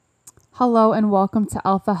Hello and welcome to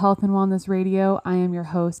Alpha Health and Wellness Radio. I am your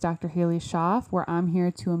host, Dr. Haley Schaff, where I'm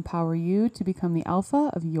here to empower you to become the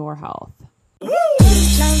alpha of your health.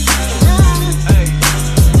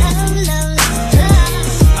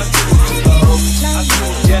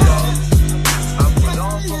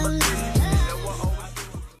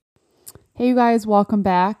 Hey you guys, welcome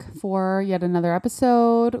back for yet another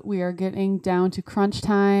episode. We are getting down to crunch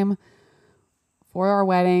time for our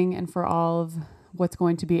wedding and for all of what's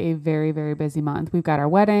going to be a very, very busy month. We've got our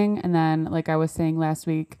wedding, and then, like I was saying last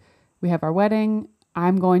week, we have our wedding.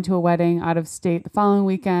 I'm going to a wedding out of state the following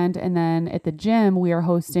weekend, and then at the gym, we are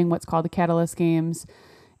hosting what's called the Catalyst Games,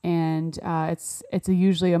 and it's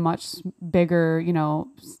usually a much bigger,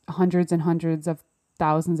 hundreds and hundreds of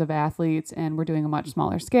thousands of athletes, and we're doing a much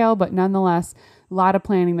smaller scale, but nonetheless, a lot of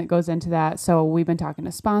planning that goes into that. So we've been talking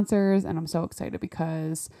to sponsors, and I'm so excited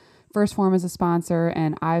because First Form is a sponsor,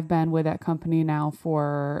 and I've been with that company now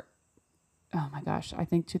for, I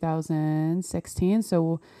think 2016.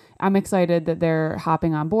 So I'm excited that they're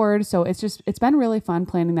hopping on board. So it's been really fun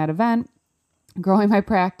planning that event, growing my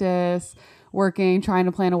practice, working, trying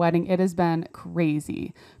to plan a wedding. It has been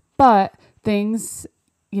crazy, but things,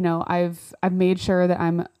 I've made sure that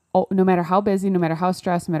no matter how busy, no matter how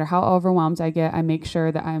stressed, no matter how overwhelmed I get, I make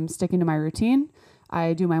sure that I'm sticking to my routine.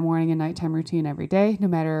 I do my morning and nighttime routine every day, no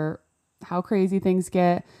matter how crazy things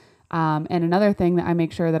get. And another thing that I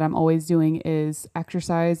make sure that I'm always doing is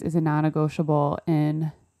exercise is a non-negotiable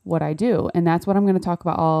in what I do. And that's what I'm going to talk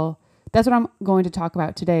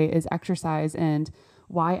about today is exercise and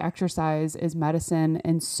why exercise is medicine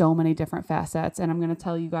in so many different facets. And I'm going to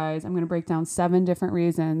tell you guys, I'm going to break down 7 different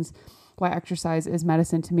reasons why exercise is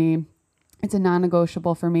medicine to me. It's a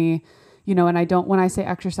non-negotiable for me. And when I say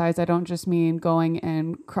exercise, I don't just mean going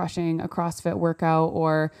and crushing a CrossFit workout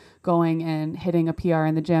or going and hitting a PR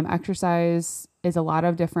in the gym. Exercise is a lot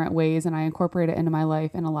of different ways, and I incorporate it into my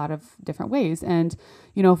life in a lot of different ways. And,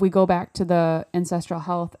 if we go back to the Ancestral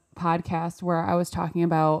Health podcast where I was talking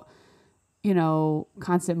about,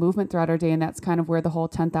 constant movement throughout our day, and that's kind of where the whole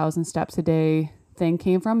 10,000 steps a day thing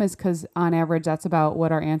came from, is because on average, that's about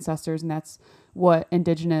what our ancestors, and that's what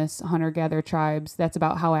indigenous hunter-gatherer tribes, that's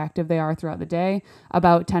about how active they are throughout the day,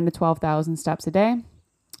 about 10 to 12,000 steps a day.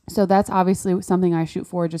 So that's obviously something I shoot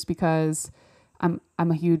for just because I'm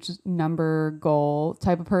a huge number goal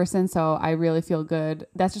type of person. So I really feel good.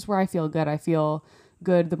 That's just where I feel good. I feel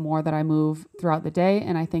good the more that I move throughout the day.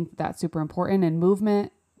 And I think that's super important. And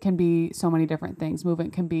movement can be so many different things.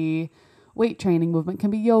 Movement can be weight training. Movement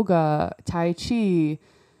can be yoga, Tai Chi,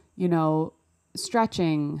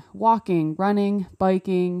 stretching, walking, running,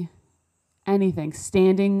 biking, anything,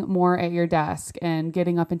 standing more at your desk and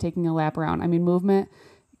getting up and taking a lap around. I mean, movement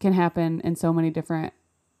can happen in so many different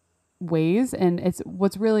ways. And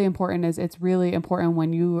what's really important is it's really important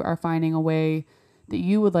when you are finding a way that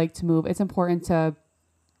you would like to move. It's important to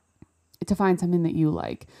find something that you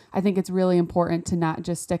like. I think it's really important to not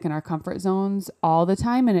just stick in our comfort zones all the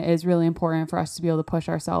time. And it is really important for us to be able to push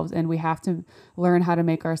ourselves, and we have to learn how to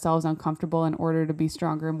make ourselves uncomfortable in order to be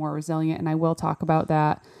stronger and more resilient. And I will talk about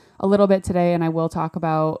that a little bit today. And I will talk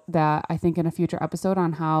about that, I think, in a future episode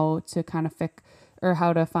on how to kind of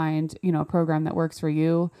how to find, a program that works for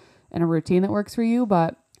you and a routine that works for you.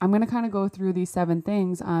 But I'm going to kind of go through these 7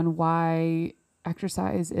 things on why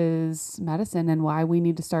exercise is medicine and why we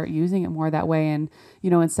need to start using it more that way. And,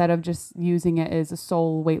 instead of just using it as a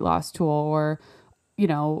sole weight loss tool, or,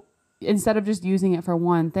 instead of just using it for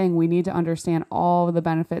one thing, we need to understand all of the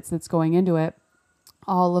benefits that's going into it,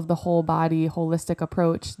 all of the whole body holistic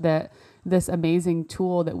approach that this amazing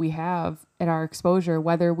tool that we have at our exposure,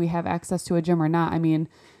 whether we have access to a gym or not. I mean,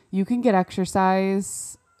 you can get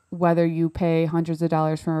exercise whether you pay hundreds of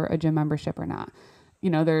dollars for a gym membership or not.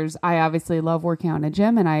 I obviously love working out in a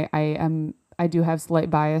gym, and I do have slight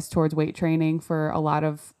bias towards weight training for a lot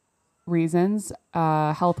of reasons,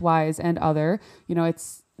 health wise and other,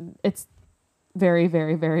 it's very,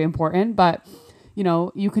 very, very important, but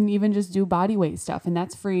you can even just do body weight stuff, and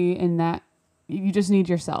that's free, and that you just need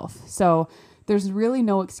yourself. So there's really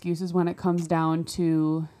no excuses when it comes down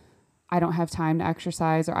to, I don't have time to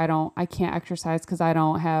exercise, or I can't exercise because I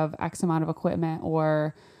don't have X amount of equipment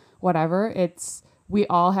or whatever. We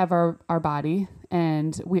all have our body,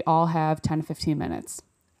 and we all have 10 to 15 minutes.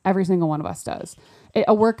 Every single one of us does.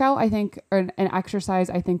 A workout, I think, or an exercise,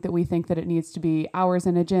 I think that we think that it needs to be hours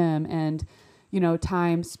in a gym and,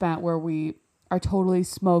 time spent where we are totally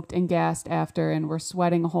smoked and gassed after, and we're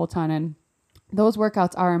sweating a whole ton. And those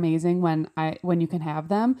workouts are amazing when you can have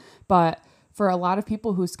them. But for a lot of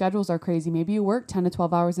people whose schedules are crazy, maybe you work 10 to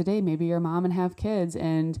 12 hours a day, maybe you're a mom and have kids,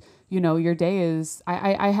 and your day is,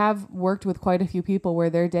 I have worked with quite a few people where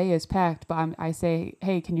their day is packed, but I say,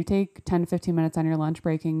 hey, can you take 10 to 15 minutes on your lunch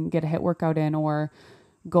break and get a HIIT workout in, or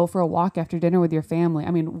go for a walk after dinner with your family?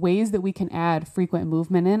 I mean, ways that we can add frequent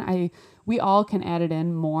movement in. We all can add it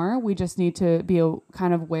in more. We just need to be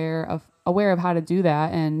kind of aware of how to do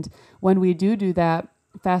that. And when we do that,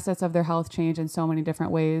 facets of their health change in so many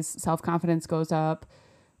different ways. Self-confidence goes up,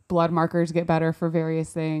 blood markers get better for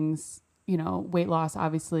various things. Weight loss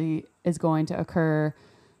obviously is going to occur.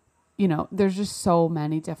 There's just so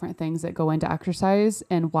many different things that go into exercise,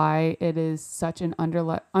 and why it is such an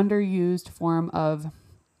underused form of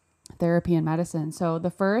therapy and medicine. So the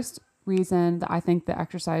first reason that I think that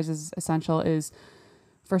exercise is essential is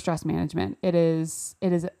for stress management. It is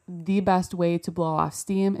the best way to blow off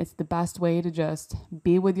steam. It's the best way to just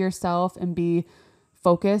be with yourself and be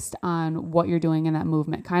focused on what you're doing in that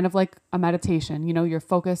movement. Kind of like a meditation. You're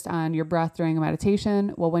focused on your breath during a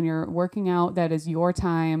meditation. Well, when you're working out, that is your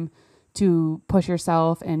time to push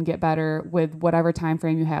yourself and get better with whatever time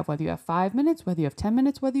frame you have, whether you have 5 minutes, whether you have 10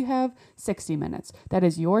 minutes, whether you have 60 minutes. That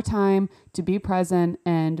is your time to be present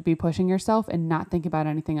and be pushing yourself and not think about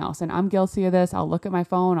anything else. And I'm guilty of this. I'll look at my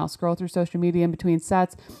phone, I'll scroll through social media in between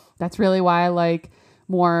sets. That's really why I like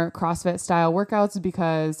more CrossFit style workouts,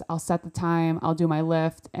 because I'll set the time, I'll do my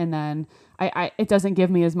lift, and then it doesn't give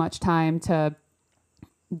me as much time to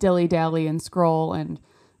dilly dally and scroll and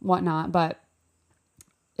whatnot. But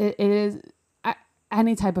it is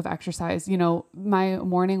any type of exercise. My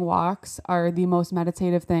morning walks are the most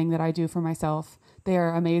meditative thing that I do for myself. They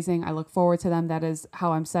are amazing. I look forward to them. That is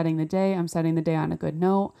how I'm setting the day. I'm setting the day on a good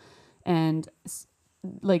note. And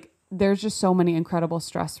there's just so many incredible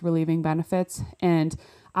stress relieving benefits. And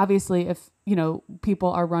obviously if,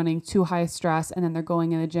 people are running too high stress and then they're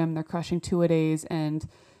going in the gym, they're crushing 2-a-days, and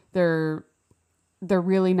they're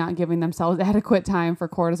really not giving themselves adequate time for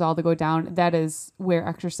cortisol to go down. That is where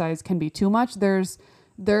exercise can be too much. There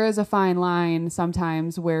is a fine line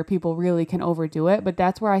sometimes where people really can overdo it, but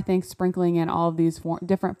that's where I think sprinkling in all of these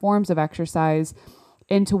different forms of exercise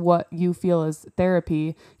into what you feel is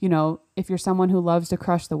therapy. If you're someone who loves to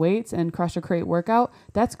crush the weights and crush a great workout,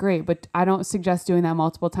 that's great, but I don't suggest doing that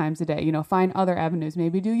multiple times a day. Find other avenues,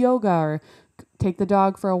 maybe do yoga or take the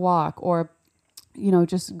dog for a walk, or,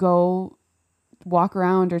 just go walk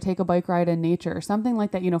around or take a bike ride in nature or something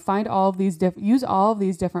like that. Find all of these use all of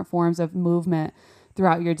these different forms of movement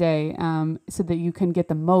throughout your day, so that you can get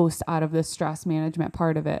the most out of this stress management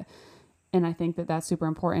part of it. And I think that that's super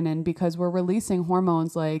important. And because we're releasing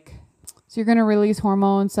hormones so you're going to release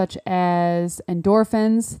hormones such as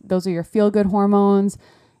endorphins. Those are your feel-good hormones.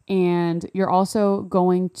 And you're also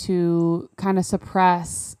going to kind of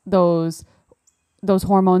suppress those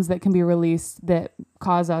hormones that can be released that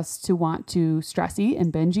cause us to want to stress eat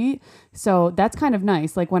and binge eat. So that's kind of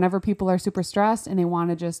nice. Like whenever people are super stressed and they want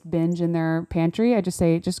to just binge in their pantry, I just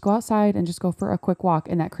say, just go outside and just go for a quick walk.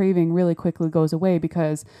 And that craving really quickly goes away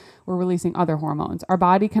because we're releasing other hormones. Our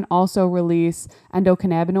body can also release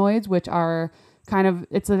endocannabinoids, which are kind of,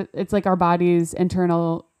 it's like our body's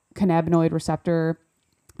internal cannabinoid receptor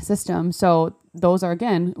system. So those are,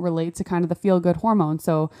 again, relate to kind of the feel-good hormone.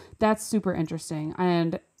 So that's super interesting.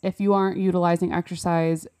 And if you aren't utilizing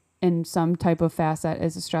exercise in some type of facet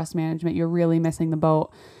as a stress management, you're really missing the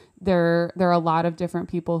boat. There are a lot of different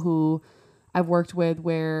people who I've worked with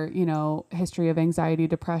where, history of anxiety,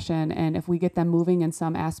 depression, and if we get them moving in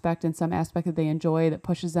some aspect that they enjoy, that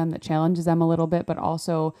pushes them, that challenges them a little bit, but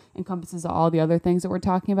also encompasses all the other things that we're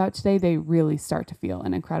talking about today, they really start to feel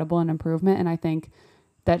an incredible improvement. And I think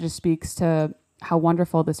that just speaks to how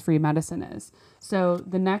wonderful this free medicine is. So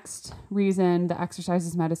the next reason the exercise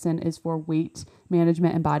is medicine is for weight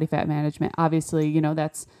management and body fat management. Obviously,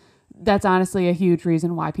 that's honestly a huge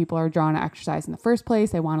reason why people are drawn to exercise in the first place.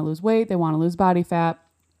 They want to lose weight, they want to lose body fat,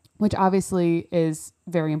 which obviously is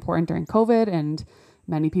very important during COVID. And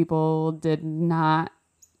many people did not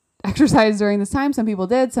exercise during this time. Some people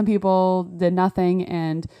did nothing.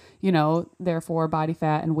 And, therefore body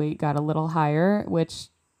fat and weight got a little higher, which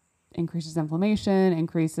increases inflammation,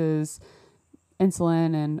 increases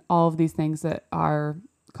insulin, and all of these things that are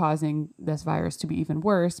causing this virus to be even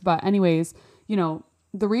worse. But anyways,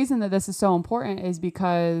 the reason that this is so important is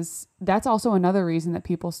because that's also another reason that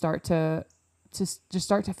people start to just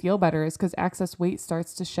start to feel better, is because excess weight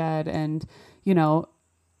starts to shed. And,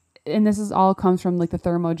 and this is all comes from like the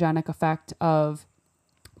thermogenic effect of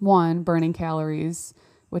one, burning calories,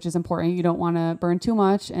 which is important. You don't want to burn too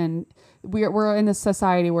much. And we're in this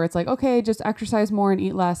society where it's like, okay, just exercise more and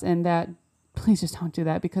eat less. And that please just don't do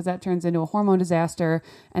that, because that turns into a hormone disaster.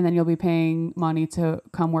 And then you'll be paying money to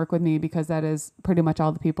come work with me, because that is pretty much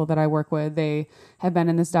all the people that I work with. They have been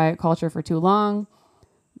in this diet culture for too long.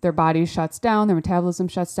 Their body shuts down, their metabolism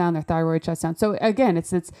shuts down, their thyroid shuts down. So again,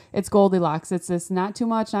 it's Goldilocks. It's this not too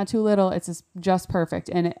much, not too little. It's just perfect.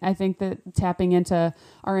 And I think that tapping into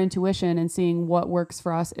our intuition and seeing what works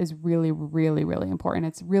for us is really, really, really important.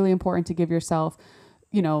 It's really important to give yourself,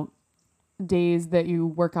 days that you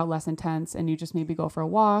work out less intense and you just maybe go for a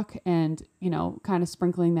walk and, kind of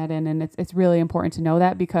sprinkling that in. And it's really important to know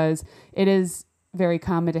that, because it is very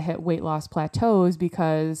common to hit weight loss plateaus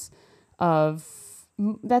because of,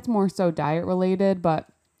 that's more so diet related, but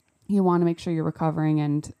you want to make sure you're recovering.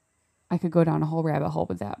 And I could go down a whole rabbit hole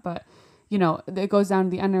with that, but it goes down to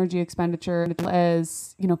the energy expenditure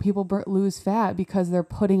as, people lose fat because they're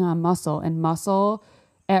putting on muscle, and muscle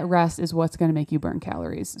at rest is what's going to make you burn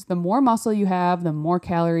calories. The more muscle you have, the more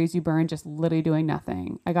calories you burn just literally doing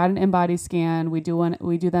nothing. I got an InBody scan. We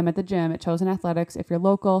do them at the gym at Chosen Athletics. If you're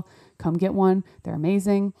local, come get one. They're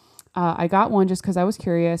amazing. I got one just because I was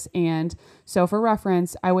curious. And so for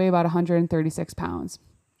reference, I weigh about 136 pounds.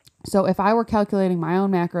 So if I were calculating my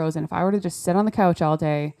own macros and if I were to just sit on the couch all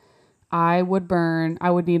day, I would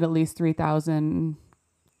need at least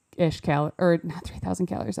 3,000-ish calories, or not 3,000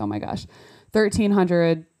 calories. Oh my gosh.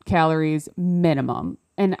 1,300 calories minimum.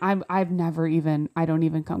 And I don't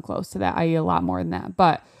even come close to that. I eat a lot more than that.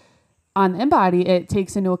 But on the InBody, it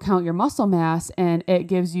takes into account your muscle mass, and it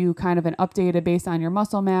gives you kind of an updated, based on your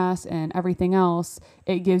muscle mass and everything else,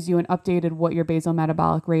 it gives you an updated what your basal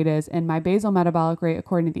metabolic rate is. And my basal metabolic rate,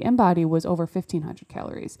 according to the InBody, was over 1,500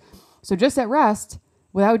 calories. So just at rest,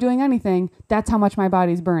 without doing anything, that's how much my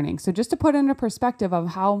body's burning. So just to put into perspective of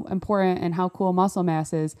how important and how cool muscle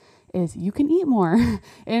mass is you can eat more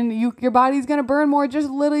and your body's going to burn more just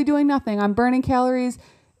literally doing nothing. I'm burning calories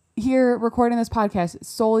here recording this podcast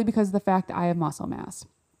solely because of the fact that I have muscle mass.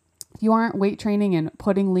 If you aren't weight training and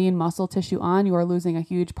putting lean muscle tissue on, you are losing a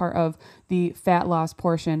huge part of the fat loss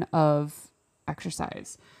portion of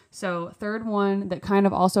exercise. So third one that kind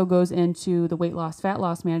of also goes into the weight loss, fat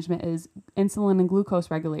loss management is insulin and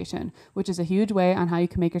glucose regulation, which is a huge way on how you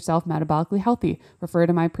can make yourself metabolically healthy. Refer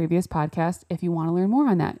to my previous podcast if you want to learn more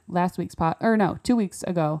on that. 2 weeks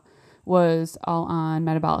ago was all on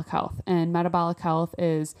metabolic health, and metabolic health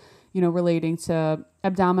is, relating to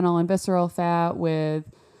abdominal and visceral fat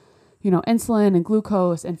with, insulin and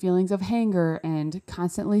glucose and feelings of hunger and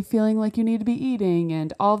constantly feeling like you need to be eating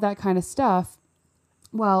and all of that kind of stuff.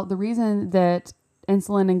 Well, the reason that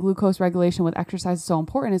insulin and glucose regulation with exercise is so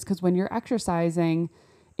important is because when you're exercising,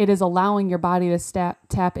 it is allowing your body to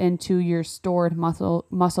tap into your stored muscle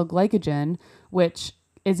glycogen, which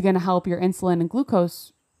is going to help your insulin and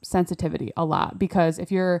glucose sensitivity a lot. Because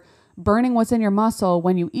if you're burning what's in your muscle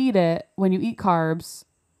when you eat carbs,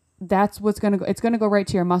 that's it's going to go right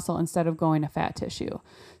to your muscle instead of going to fat tissue.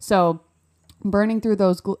 So burning through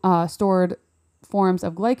those stored forms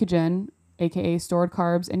of glycogen, aka stored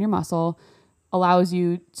carbs in your muscle, allows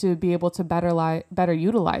you to be able to better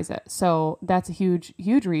utilize it. So that's a huge,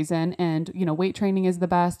 huge reason. And, weight training is the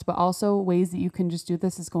best, but also ways that you can just do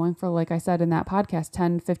this is going for, like I said in that podcast,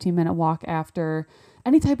 10, 15 minute walk after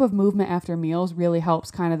any type of movement after meals really helps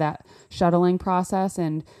kind of that shuttling process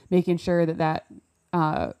and making sure that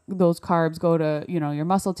those carbs go to, your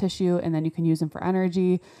muscle tissue, and then you can use them for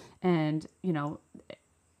energy. And,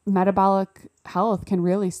 metabolic health can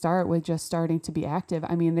really start with just starting to be active.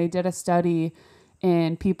 I mean, they did a study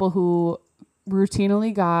in people who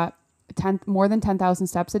routinely got more than 10,000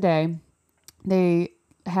 steps a day. They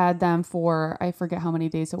had them for, I forget how many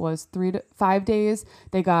days it was, 3 to 5 days.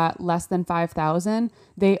 They got less than 5,000.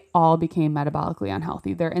 They all became metabolically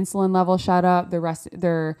unhealthy. Their insulin level shot up.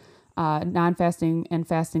 Their non-fasting and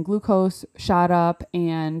fasting glucose shot up,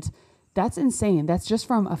 and that's insane. That's just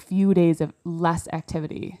from a few days of less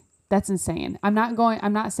activity. That's insane. I'm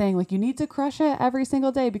not saying like you need to crush it every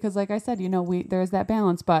single day, because like I said, there's that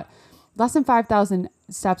balance, but less than 5,000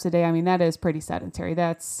 steps a day. I mean, that is pretty sedentary.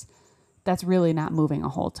 That's really not moving a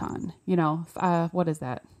whole ton. What is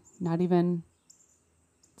that? Not even,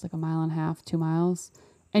 it's like 1.5 miles, 2 miles.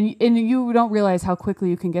 And you don't realize how quickly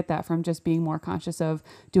you can get that from just being more conscious of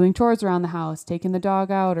doing chores around the house, taking the dog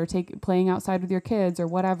out, or playing outside with your kids or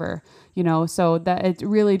whatever, so that it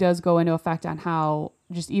really does go into effect on how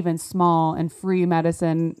just even small and free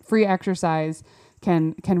medicine, free exercise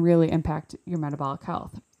can really impact your metabolic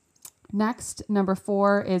health. Next, number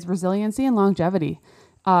 4 is resiliency and longevity.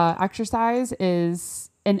 Exercise is,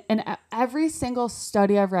 in every single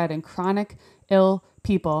study I've read in chronic ill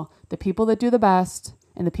people, the people that do the best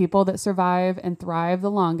and the people that survive and thrive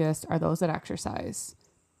the longest are those that exercise.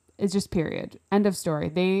 It's just period. End of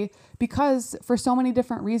story. Because for so many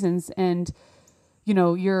different reasons, and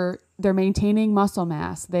they're maintaining muscle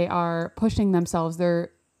mass. They are pushing themselves.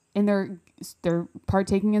 They're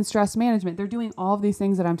partaking in stress management. They're doing all of these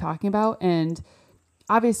things that I'm talking about. And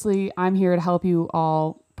obviously I'm here to help you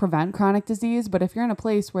all prevent chronic disease. But if you're in a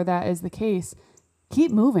place where that is the case,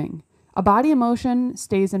 keep moving. A body in motion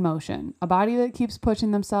stays in motion. A body that keeps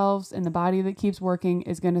pushing themselves and the body that keeps working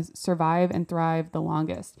is going to survive and thrive the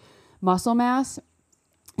longest. Muscle mass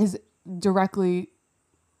is directly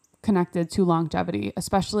connected to longevity,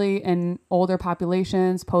 especially in older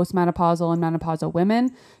populations, postmenopausal and menopausal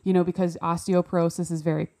women, because osteoporosis is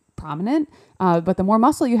very prominent. But the more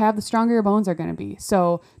muscle you have, the stronger your bones are going to be.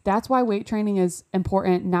 So that's why weight training is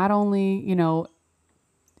important, not only,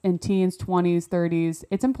 in teens, 20s, 30s.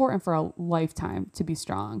 It's important for a lifetime to be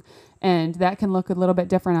strong. And that can look a little bit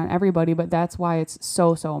different on everybody, but that's why it's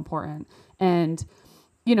so, so important. And,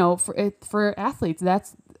 for athletes,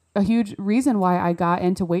 that's a huge reason why I got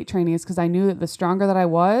into weight training, is because I knew that the stronger that I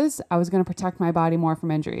was going to protect my body more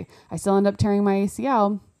from injury. I still ended up tearing my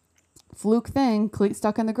ACL, fluke thing, cleat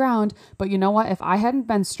stuck in the ground. But you know what? If I hadn't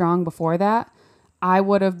been strong before that, I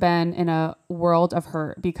would have been in a world of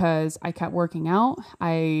hurt, because I kept working out.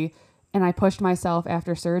 I pushed myself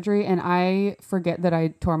after surgery, and I forget that I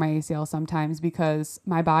tore my ACL sometimes because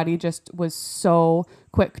my body just was so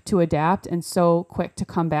quick to adapt and so quick to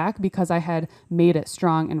come back, because I had made it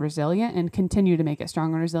strong and resilient and continue to make it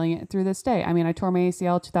strong and resilient through this day. I mean, I tore my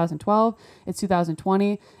ACL 2012, it's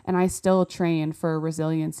 2020, and I still train for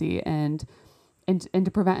resiliency and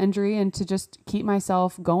to prevent injury and to just keep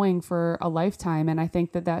myself going for a lifetime. And I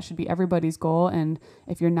think that should be everybody's goal. And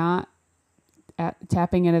if you're not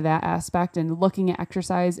tapping into that aspect and looking at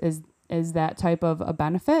exercise as that type of a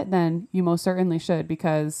benefit, then you most certainly should,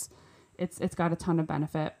 because it's got a ton of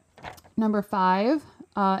benefit. Number 5,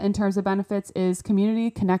 in terms of benefits, is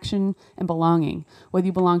community, connection, and belonging. Whether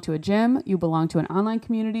you belong to a gym, you belong to an online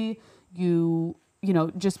community, you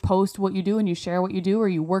just post what you do and you share what you do, or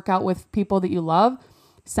you work out with people that you love.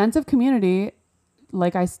 Sense of community,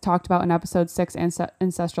 like I talked about in episode 6,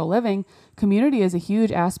 Ancestral Living, community is a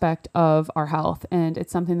huge aspect of our health. And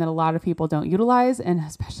it's something that a lot of people don't utilize. And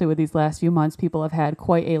especially with these last few months, people have had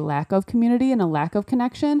quite a lack of community and a lack of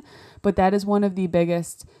connection. But that is one of the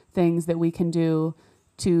biggest things that we can do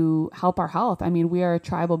to help our health. I mean, we are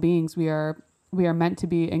tribal beings. We are meant to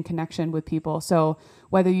be in connection with people. So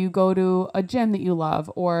whether you go to a gym that you love,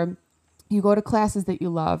 or you go to classes that you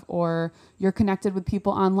love, or you're connected with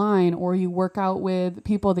people online, or you work out with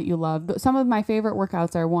people that you love. Some of my favorite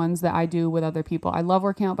workouts are ones that I do with other people. I love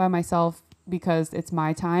working out by myself because it's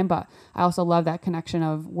my time, but I also love that connection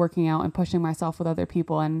of working out and pushing myself with other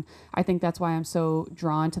people. And I think that's why I'm so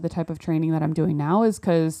drawn to the type of training that I'm doing now, is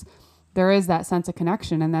because there is that sense of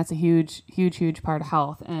connection, and that's a huge, huge, huge part of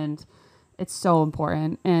health. And it's so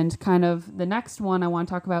important. And kind of the next one I want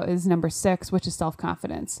to talk about is number 6, which is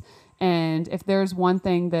self-confidence. And if there's one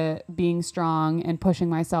thing that being strong and pushing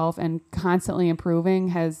myself and constantly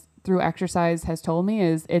improving through exercise has told me,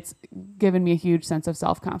 is it's given me a huge sense of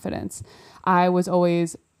self-confidence. I was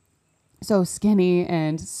always so skinny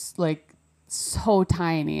and like so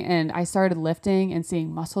tiny, and I started lifting and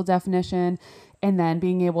seeing muscle definition, and then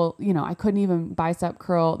being able, I couldn't even bicep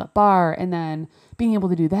curl the bar, and then being able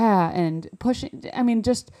to do that and pushing,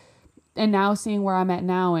 and now seeing where I'm at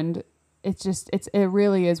now, and it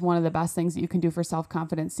really is one of the best things that you can do for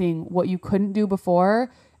self-confidence, seeing what you couldn't do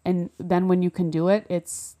before. And then when you can do it,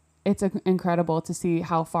 it's incredible to see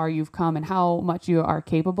how far you've come and how much you are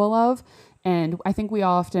capable of. And I think we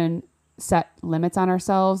often set limits on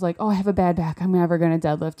ourselves, like, oh, I have a bad back, I'm never going to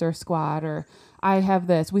deadlift or squat, or I have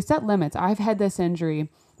this. We set limits. I've had this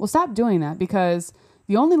injury. Well, stop doing that, because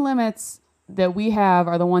the only limits that we have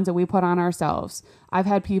are the ones that we put on ourselves. I've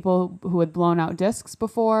had people who had blown out discs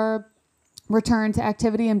before return to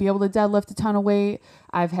activity and be able to deadlift a ton of weight.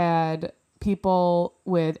 I've had people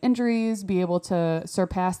with injuries be able to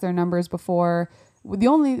surpass their numbers before. The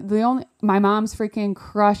only my mom's freaking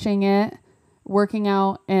crushing it, working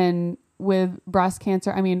out and with breast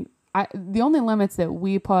cancer. I mean, the only limits that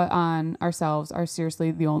we put on ourselves are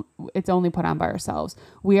seriously it's only put on by ourselves.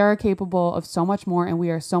 We are capable of so much more, and we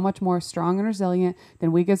are so much more strong and resilient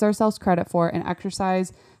than we give ourselves credit for. And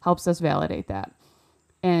exercise helps us validate that.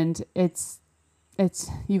 And it's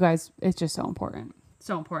you guys, it's just so important.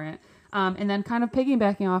 So important. And then kind of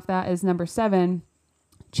piggybacking off that is number 7,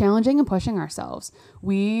 challenging and pushing ourselves.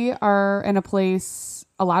 We are in a place,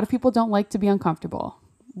 a lot of people don't like to be uncomfortable.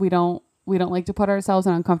 We don't like to put ourselves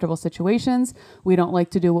in uncomfortable situations. We don't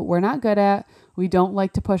like to do what we're not good at. We don't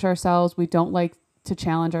like to push ourselves. We don't like to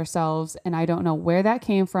challenge ourselves. And I don't know where that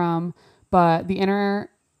came from, but the inner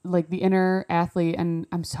athlete, and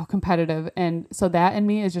I'm so competitive. And so that in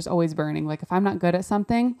me is just always burning. Like if I'm not good at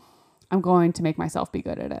something, I'm going to make myself be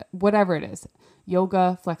good at it, whatever it is.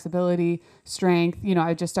 Yoga, flexibility, strength.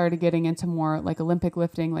 I just started getting into more like Olympic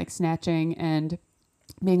lifting, like snatching, and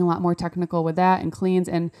being a lot more technical with that and cleans.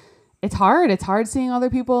 And it's hard. It's hard seeing other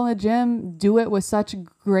people in the gym do it with such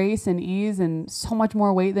grace and ease and so much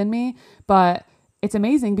more weight than me. But it's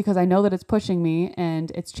amazing because I know that it's pushing me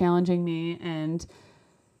and it's challenging me. And,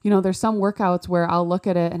 there's some workouts where I'll look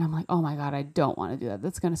at it and I'm like, oh my God, I don't want to do that.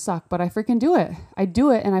 That's going to suck. But I freaking do it. I do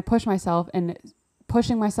it and I push myself, and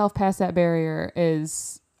pushing myself past that barrier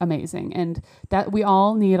is amazing. And that we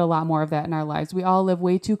all need a lot more of that in our lives. We all live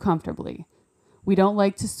way too comfortably. We don't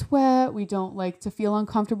like to sweat. We don't like to feel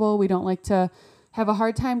uncomfortable. We don't like to have a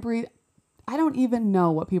hard time breathe. I don't even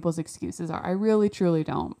know what people's excuses are. I really, truly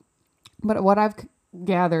don't. But what I've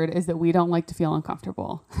gathered is that we don't like to feel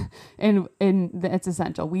uncomfortable. and it's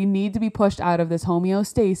essential. We need to be pushed out of this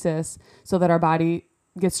homeostasis so that our body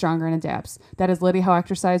gets stronger and adapts. That is literally how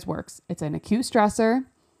exercise works. It's an acute stressor,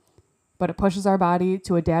 but it pushes our body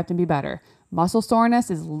to adapt and be better. Muscle soreness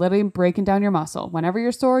is literally breaking down your muscle. Whenever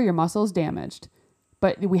you're sore, your muscle is damaged.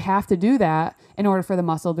 But we have to do that in order for the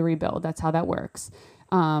muscle to rebuild. That's how that works.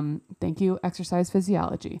 Thank you, exercise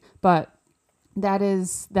physiology. But that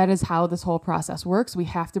is how this whole process works. We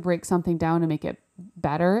have to break something down to make it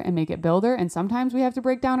better and make it builder. And sometimes we have to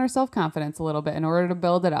break down our self-confidence a little bit in order to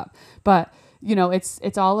build it up. But,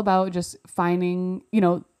 it's all about just finding,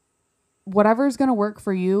 whatever is going to work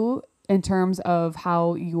for you in terms of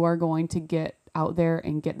how you are going to get out there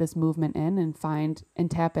and get this movement in and find and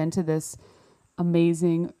tap into this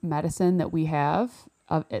amazing medicine that we have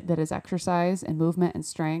that is exercise and movement and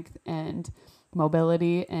strength and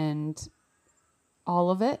mobility and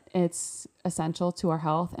all of it. It's essential to our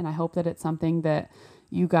health. And I hope that it's something that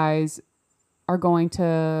you guys are going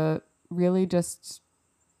to really just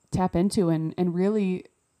tap into and really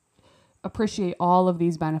appreciate all of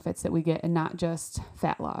these benefits that we get, and not just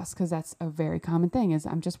fat loss. Cause that's a very common thing is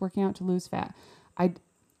I'm just working out to lose fat. I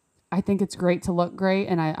think it's great to look great.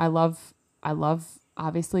 And I love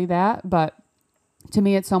obviously that, but to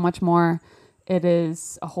me, it's so much more. It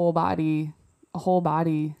is a whole body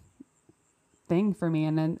thing for me.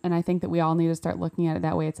 And I think that we all need to start looking at it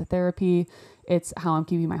that way. It's a therapy. It's how I'm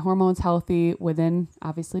keeping my hormones healthy within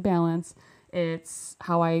obviously balance. It's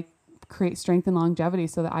how I create strength and longevity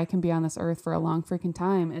so that I can be on this earth for a long freaking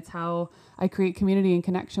time. It's how I create community and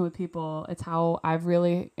connection with people. It's how I've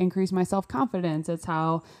really increased my self-confidence. It's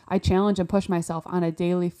how I challenge and push myself on a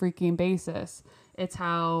daily freaking basis. It's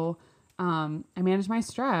how I manage my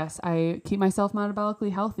stress. I keep myself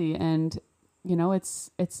metabolically healthy. And,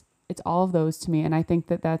 it's all of those to me. And I think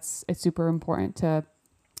that it's super important to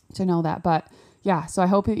know that. But yeah, so I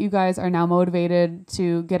hope that you guys are now motivated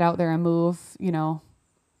to get out there and move,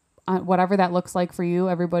 whatever that looks like for you.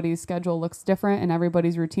 Everybody's schedule looks different and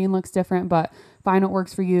everybody's routine looks different, but find what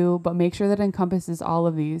works for you, but make sure that it encompasses all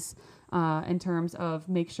of these, in terms of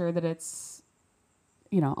make sure that it's,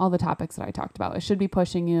 all the topics that I talked about. It should be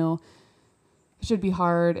pushing you. It should be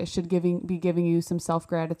hard. It should be giving you some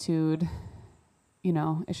self-gratitude.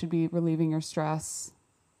 It should be relieving your stress.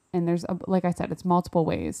 And there's, like I said, it's multiple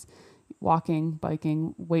ways: walking,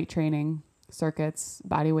 biking, weight training, circuits,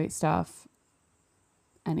 body weight stuff,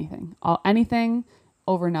 anything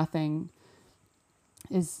over nothing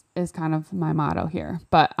is kind of my motto here.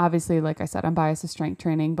 But obviously, like I said, I'm biased to strength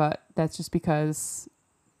training, but that's just because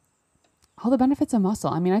all the benefits of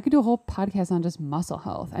muscle. I mean, I could do a whole podcast on just muscle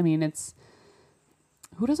health. I mean,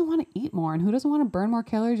 who doesn't want to eat more and who doesn't want to burn more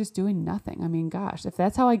calories just doing nothing? I mean, gosh, if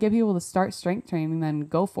that's how I get people to start strength training, then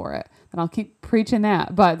go for it. Then I'll keep preaching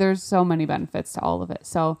that. But there's so many benefits to all of it.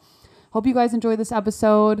 So hope you guys enjoyed this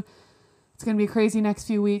episode. It's going to be a crazy next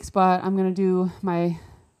few weeks, but I'm going to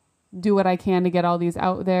do what I can to get all these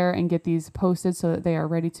out there and get these posted so that they are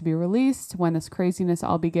ready to be released when this craziness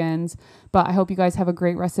all begins. But I hope you guys have a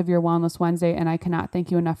great rest of your Wellness Wednesday, and I cannot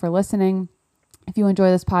thank you enough for listening. If you enjoy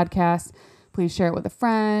this podcast, please share it with a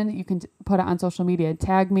friend. You can put it on social media,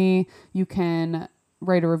 tag me. You can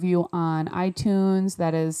write a review on iTunes.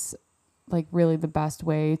 That is like really the best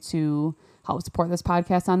way to help support this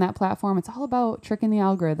podcast on that platform. It's all about tricking the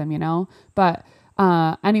algorithm, But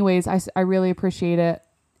anyways, I really appreciate it.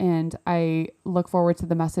 And I look forward to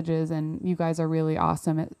the messages, and you guys are really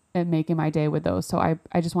awesome at making my day with those. So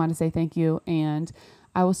I just want to say thank you, and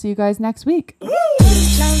I will see you guys next week.